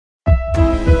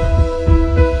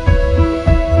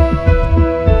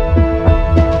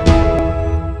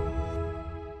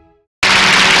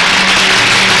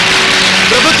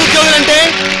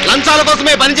జీతాల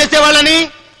కోసమే పనిచేసే వాళ్ళని,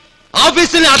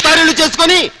 ఆఫీసుని అత్తారీలు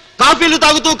చేసుకుని కాఫీలు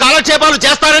తాగుతూ కాలక్షేపాలు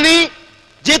చేస్తారని,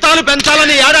 జీతాలు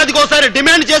పెంచాలని ఏడాదికోసారి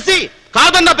డిమాండ్ చేసి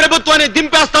కాదన్న ప్రభుత్వాన్ని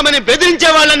దింపేస్తామని బెదిరించే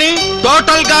వాళ్ళని,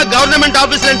 టోటల్ గా గవర్నమెంట్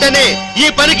ఆఫీసులు అంటేనే ఈ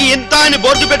పనికి ఇంత అని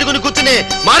బోర్డు పెట్టుకుని కూర్చుని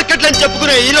మార్కెట్లని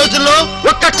చెప్పుకునే ఈ రోజుల్లో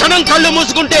ఒక్క క్షణం కళ్ళు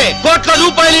మూసుకుంటే కోట్ల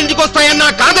రూపాయలు ఇంటికి వస్తాయన్నా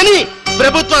కాదని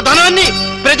ప్రభుత్వ ధనాన్ని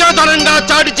ప్రజాధనంగా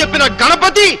చాటి చెప్పిన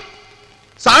గణపతి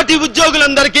సాటి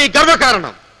ఉద్యోగులందరికీ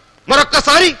గర్వకారణం.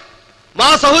 మరొక్కసారి మా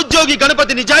సహోద్యోగి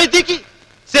గణపతి నిజాయితీకి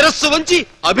శిరస్సు వంచి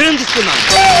అభినందిస్తున్నాను.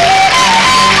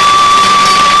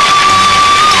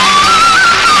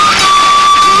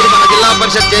 మన జిల్లా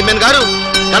పరిషత్ చైర్మన్ గారు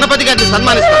గణపతి గారిని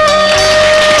సన్మానిస్తారు.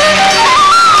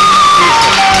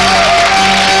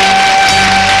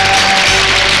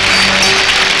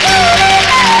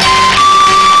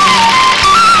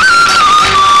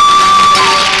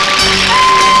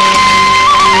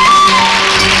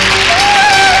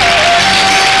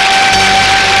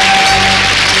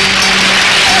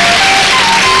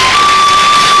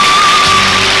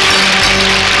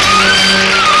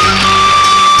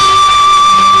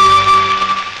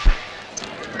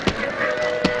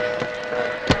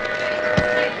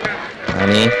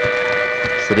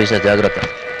 శిరీష జాగ్రత్త.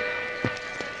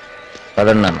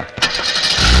 పదండి నాన్న.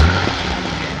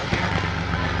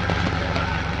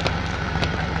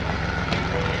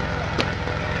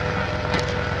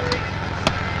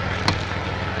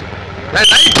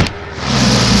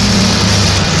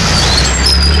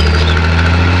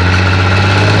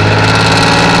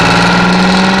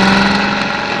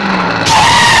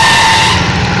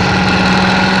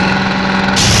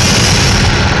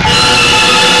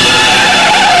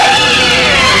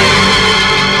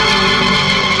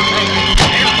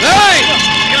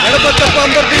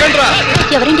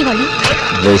 ఎవరండి వాళ్ళు?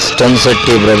 వెస్టర్న్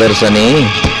శెట్టి బ్రదర్స్ అని.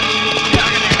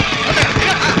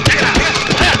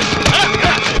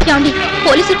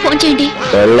 పోలీసులకు ఫోన్ చేయండి.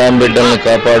 పెళ్ళాం బిడ్డల్ని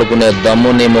కాపాడుకునే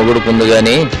దమ్ము నీ మొగుడుకుంది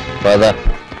గాని పద.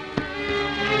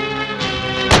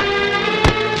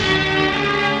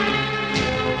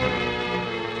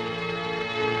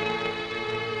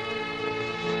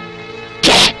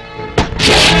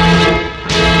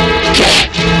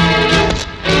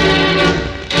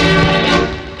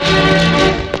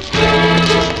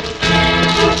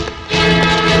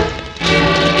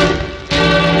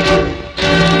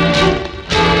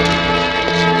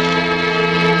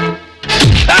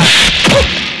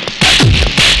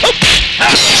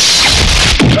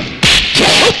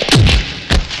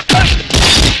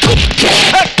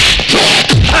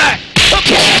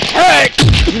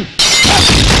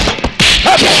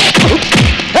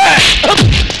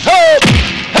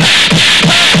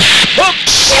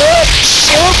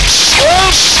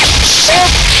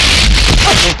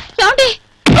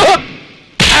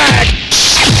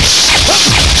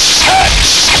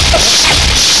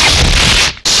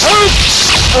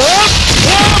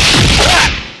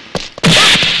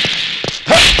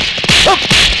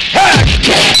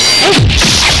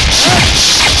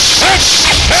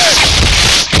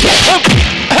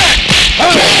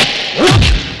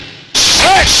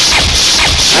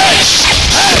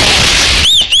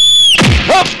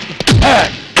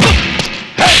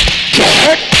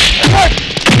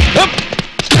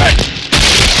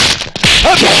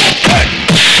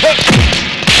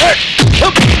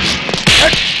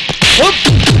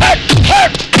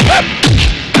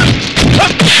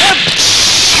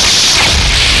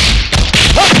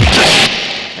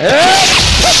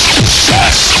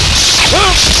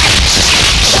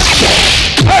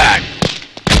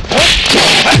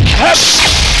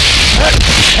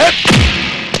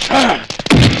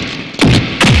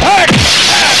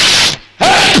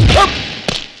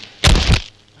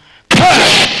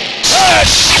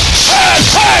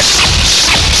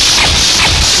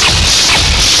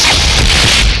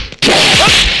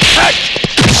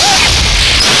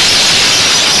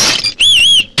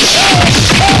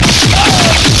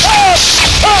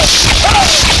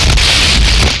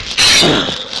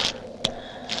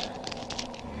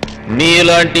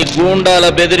 నీలాంటి గూండాల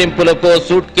బెదిరింపులకో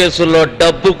సూట్ కేసుల్లో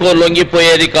డబ్బుకో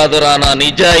లొంగిపోయేది కాదురా నా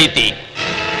నిజాయితీ.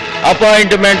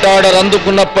 అపాయింట్మెంట్ ఆర్డర్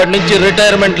అందుకున్నప్పటి నుంచి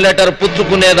రిటైర్మెంట్ లెటర్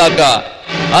పుచ్చుకునేదాకా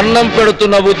అన్నం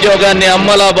పెడుతున్న ఉద్యోగాన్ని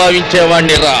అమ్మలా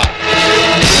భావించేవాణ్ణి రా.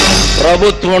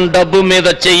 ప్రభుత్వం డబ్బు మీద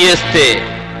చెయ్యేస్తే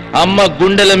అమ్మ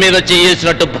గుండెల మీద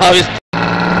చెయ్యేసినట్టు భావిస్తా.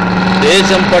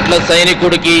 దేశం పట్ల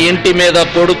సైనికుడికి, ఇంటి మీద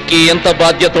కొడుక్కి ఎంత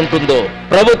బాధ్యత ఉంటుందో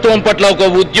ప్రభుత్వం పట్ల ఒక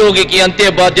ఉద్యోగికి అంతే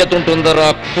బాధ్యత ఉంటుందరా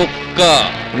కుక్క.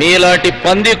 నీలాంటి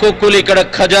పంది కుక్కులు ఇక్కడ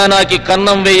ఖజానాకి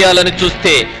కన్నం వేయాలని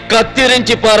చూస్తే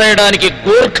కత్తిరించి పారేయడానికి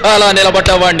గూర్ఖాలా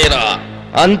నిలబడ్డవాణ్ణిరా.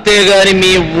 అంతేగాని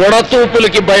మీ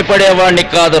ఉడతూపులకి భయపడేవాణ్ణి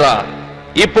కాదురా.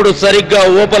 ఇప్పుడు సరిగ్గా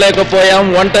ఊపలేకపోయాం,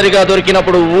 ఒంటరిగా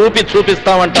దొరికినప్పుడు ఊపి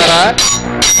చూపిస్తామంటారా?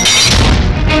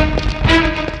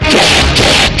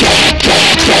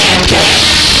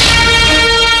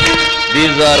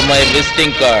 These are my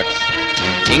visiting cards.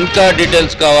 ఇంకా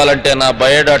డీటెయిల్స్ కావాలంటే నా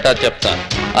బయోడాటా చెప్తాను.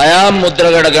 I am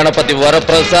Mudragada Ganapati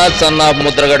Varaprasad, son of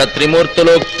Mudragada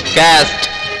Trimurthulu, caste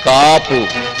Kapu,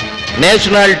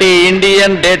 nationality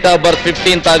Indian, date of birth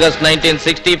 15th August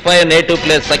 1965, native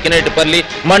place Sakinetipalli,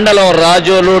 మండలం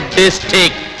Razole,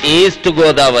 district east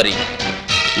Godavari.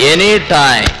 Any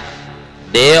time,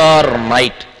 day or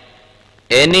night,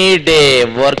 any day,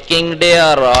 working day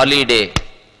or holiday,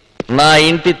 నా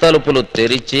ఇంటి తలుపులు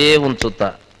తెరిచే ఉంచుతా.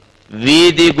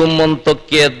 వీధి గుమ్మం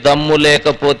తొక్కే దమ్ము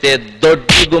లేకపోతే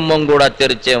దొడ్డి గుమ్మం కూడా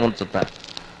తెరిచే ఉంచుతా.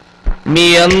 మీ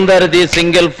అందరిది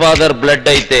సింగిల్ ఫాదర్ బ్లడ్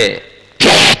అయితే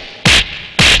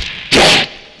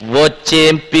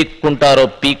వచ్చేం పీక్కుంటారో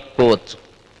పీక్కోవచ్చు.